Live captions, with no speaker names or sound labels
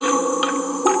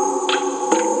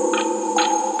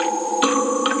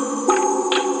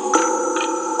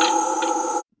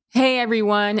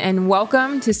everyone, and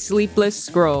welcome to Sleepless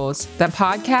Scrolls, the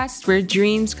podcast where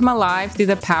dreams come alive through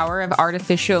the power of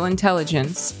artificial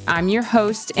intelligence. I'm your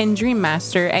host and dream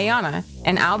master, Ayana,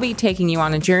 and I'll be taking you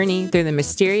on a journey through the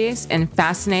mysterious and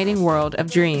fascinating world of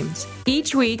dreams.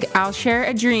 Each week, I'll share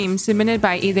a dream submitted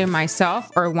by either myself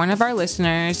or one of our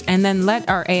listeners, and then let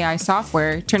our AI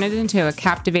software turn it into a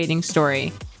captivating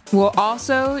story. We'll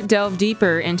also delve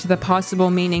deeper into the possible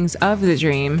meanings of the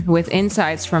dream with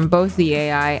insights from both the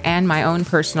AI and my own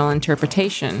personal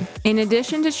interpretation. In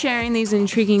addition to sharing these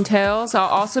intriguing tales, I'll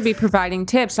also be providing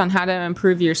tips on how to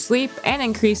improve your sleep and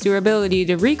increase your ability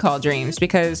to recall dreams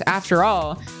because, after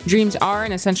all, dreams are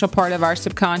an essential part of our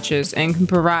subconscious and can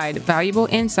provide valuable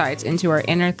insights into our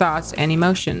inner thoughts and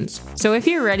emotions. So if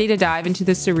you're ready to dive into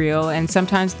the surreal and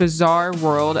sometimes bizarre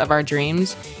world of our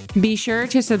dreams, be sure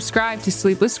to subscribe to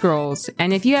Sleepless Scrolls,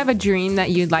 and if you have a dream that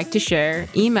you'd like to share,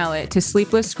 email it to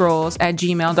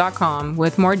sleeplessscrolls@gmail.com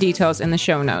with more details in the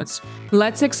show notes.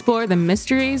 Let's explore the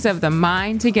mysteries of the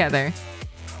mind together.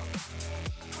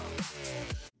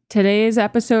 Today's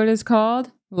episode is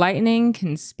called Lightning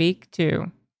Can Speak Too.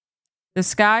 The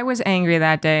sky was angry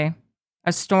that day,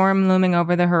 a storm looming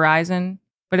over the horizon,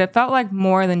 but it felt like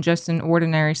more than just an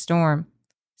ordinary storm.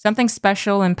 Something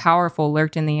special and powerful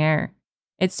lurked in the air.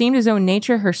 It seemed as though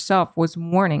nature herself was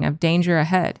warning of danger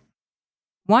ahead.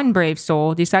 One brave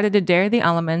soul decided to dare the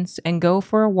elements and go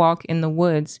for a walk in the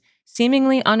woods,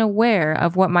 seemingly unaware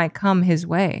of what might come his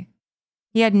way.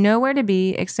 He had nowhere to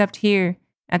be except here,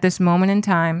 at this moment in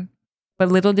time,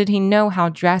 but little did he know how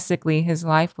drastically his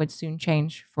life would soon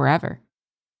change forever.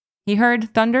 He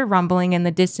heard thunder rumbling in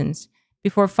the distance,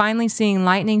 before finally seeing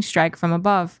lightning strike from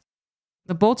above.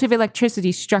 The bolt of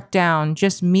electricity struck down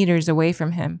just meters away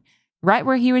from him, right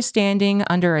where he was standing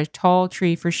under a tall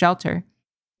tree for shelter.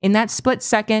 In that split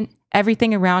second,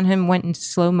 everything around him went into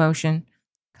slow motion.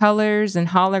 Colors and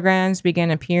holograms began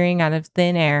appearing out of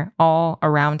thin air all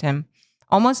around him,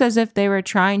 almost as if they were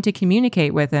trying to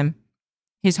communicate with him.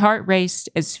 His heart raced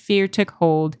as fear took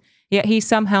hold, yet he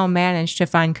somehow managed to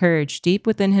find courage deep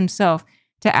within himself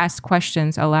to ask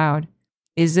questions aloud.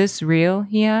 "Is this real?"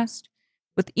 he asked.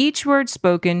 With each word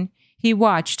spoken, he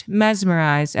watched,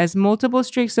 mesmerized, as multiple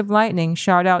streaks of lightning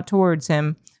shot out towards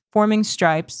him, forming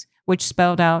stripes, which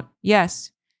spelled out, "Yes."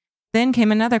 Then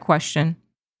came another question.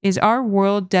 Is our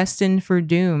world destined for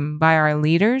doom by our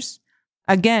leaders?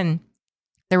 Again,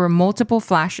 there were multiple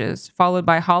flashes, followed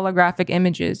by holographic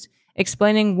images,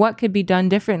 explaining what could be done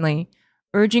differently,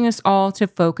 urging us all to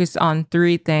focus on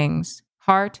three things: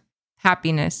 heart,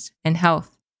 happiness, and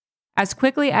health. As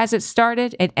quickly as it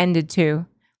started, it ended too,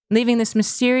 leaving this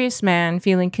mysterious man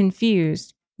feeling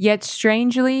confused, yet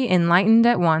strangely enlightened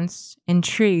at once,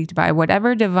 intrigued by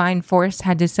whatever divine force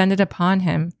had descended upon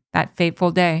him that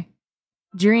fateful day.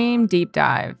 Dream Deep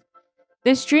Dive.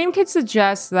 This dream could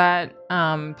suggest that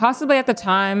possibly at the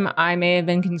time I may have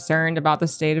been concerned about the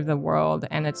state of the world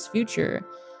and its future.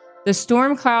 The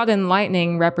storm cloud and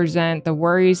lightning represent the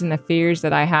worries and the fears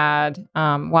that I had,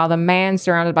 while the man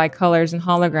surrounded by colors and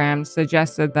holograms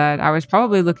suggested that I was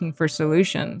probably looking for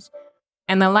solutions.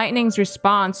 And the lightning's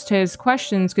response to his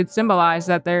questions could symbolize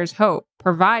that there's hope,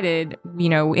 provided,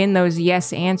 in those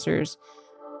yes answers,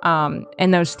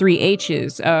 and those three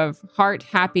H's of heart,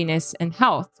 happiness, and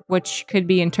health, which could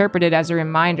be interpreted as a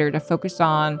reminder to focus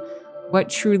on what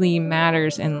truly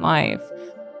matters in life.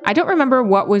 I don't remember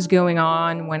what was going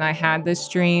on when I had this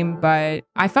dream, but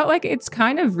I felt like it's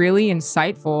kind of really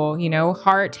insightful,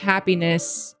 heart,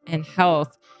 happiness, and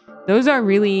health. Those are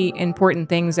really important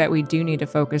things that we do need to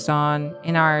focus on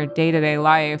in our day-to-day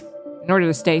life in order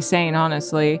to stay sane,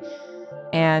 honestly.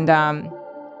 And,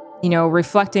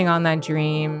 reflecting on that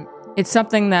dream, it's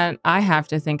something that I have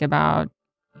to think about.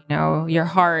 Your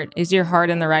heart, is your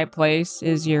heart in the right place?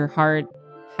 Is your heart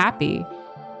happy?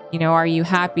 Are you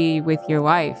happy with your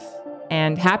life?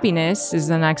 And happiness is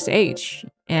the next H.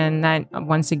 And that,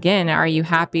 once again, are you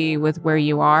happy with where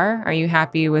you are? Are you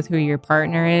happy with who your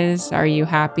partner is? Are you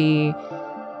happy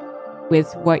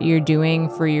with what you're doing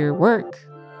for your work?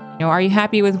 Are you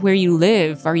happy with where you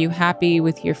live? Are you happy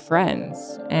with your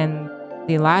friends? And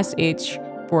the last H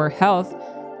for health,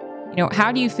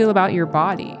 how do you feel about your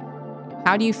body?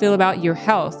 How do you feel about your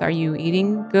health? Are you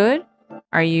eating good?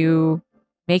 Are you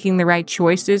making the right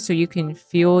choices so you can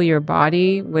fuel your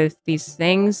body with these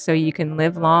things so you can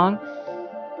live long?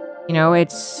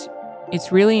 It's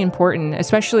really important,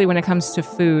 especially when it comes to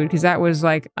food, because that was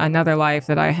like another life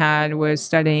that I had, was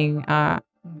studying,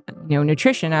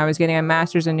 nutrition. I was getting a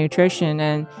master's in nutrition,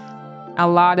 and a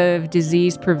lot of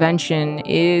disease prevention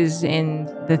is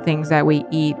in the things that we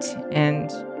eat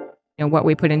and what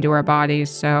we put into our bodies.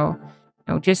 So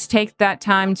Just take that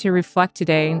time to reflect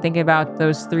today and think about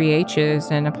those 3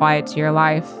 H's and apply it to your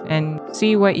life and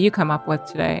see what you come up with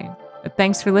today. But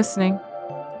thanks for listening.